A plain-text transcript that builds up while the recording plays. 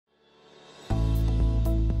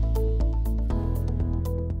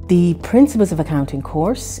The Principles of Accounting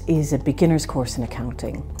course is a beginner's course in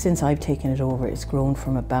accounting. Since I've taken it over, it's grown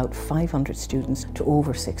from about 500 students to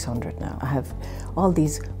over 600 now. I have all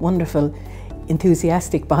these wonderful,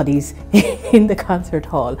 enthusiastic bodies in the concert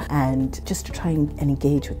hall, and just to try and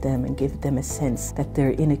engage with them and give them a sense that they're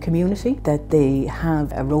in a community, that they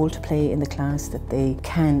have a role to play in the class, that they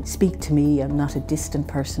can speak to me. I'm not a distant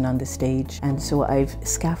person on the stage, and so I've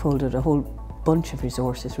scaffolded a whole bunch of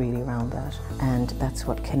resources really around that, and that's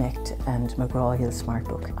what Connect and McGraw-Hill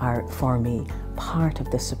SmartBook are for me, part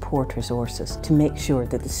of the support resources to make sure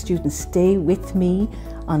that the students stay with me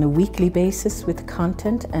on a weekly basis with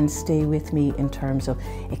content and stay with me in terms of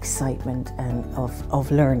excitement and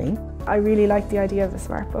of learning. I really like the idea of the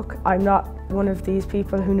SmartBook. I'm not one of these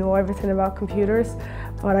people who know everything about computers,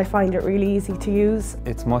 but I find it really easy to use.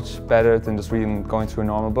 It's much better than just going through a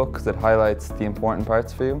normal book because it highlights the important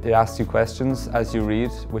parts for you. It asks you questions as you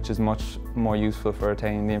read, which is much more useful for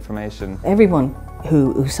retaining the information. Everyone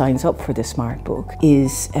who signs up for the SmartBook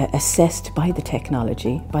is assessed by the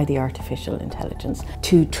technology, by the artificial intelligence,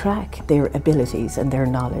 to track their abilities and their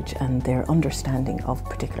knowledge and their understanding of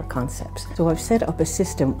particular concepts. So I've set up a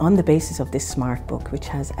system on the basis of this SmartBook which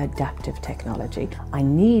has adaptive technology. I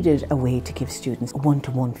needed a way to give students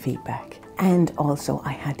one-to-one feedback, and also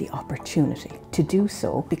I had the opportunity to do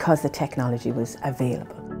so because the technology was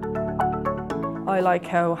available. I like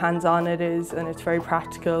how hands-on it is, and it's very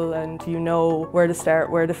practical, and you know where to start,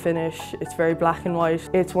 where to finish. It's very black and white.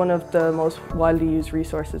 It's one of the most widely used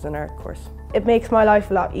resources in our course. It makes my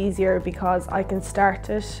life a lot easier because I can start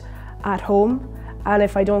it at home, and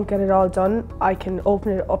if I don't get it all done, I can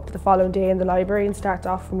open it up the following day in the library and start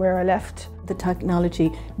off from where I left. The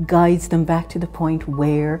technology guides them back to the point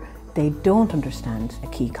where they don't understand a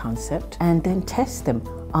key concept, and then test them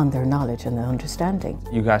on their knowledge and their understanding.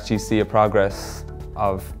 You can actually see a progress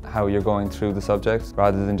of how you're going through the subject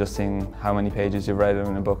rather than just seeing how many pages you've read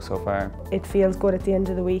in a book so far. It feels good at the end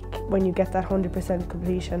of the week when you get that 100%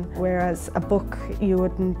 completion, whereas a book you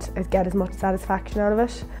wouldn't get as much satisfaction out of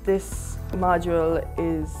it. This module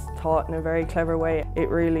is taught in a very clever way. It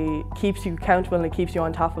really keeps you accountable and it keeps you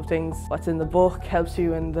on top of things. What's in the book helps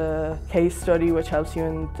you in the case study, which helps you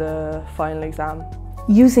in the final exam.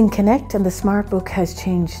 Using Connect and the SmartBook has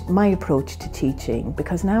changed my approach to teaching,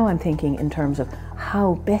 because now I'm thinking in terms of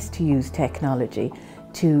how best to use technology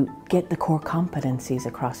to get the core competencies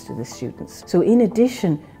across to the students. So in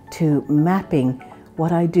addition to mapping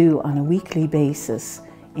what I do on a weekly basis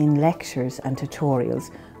in lectures and tutorials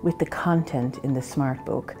with the content in the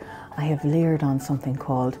SmartBook, I have layered on something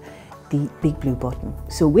called the Big Blue Button.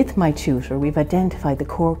 So with my tutor, we've identified the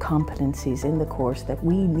core competencies in the course that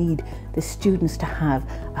we need the students to have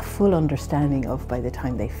a full understanding of by the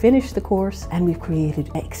time they finish the course, and we've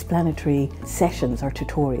created explanatory sessions or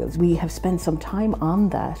tutorials. We have spent some time on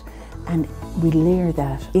that, and we layer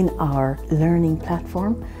that in our learning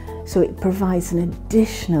platform. So it provides an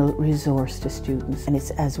additional resource to students, and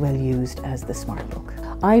it's as well used as the SmartBook.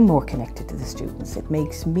 I'm more connected to the students. It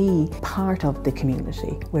makes me part of the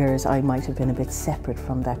community, whereas I might have been a bit separate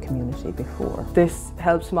from that community before. This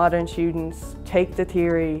helps modern students take the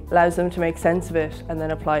theory, allows them to make sense of it, and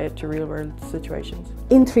then apply it to real-world situations.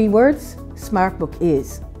 In 3 words, SmartBook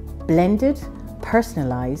is blended,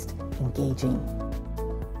 personalised, engaging.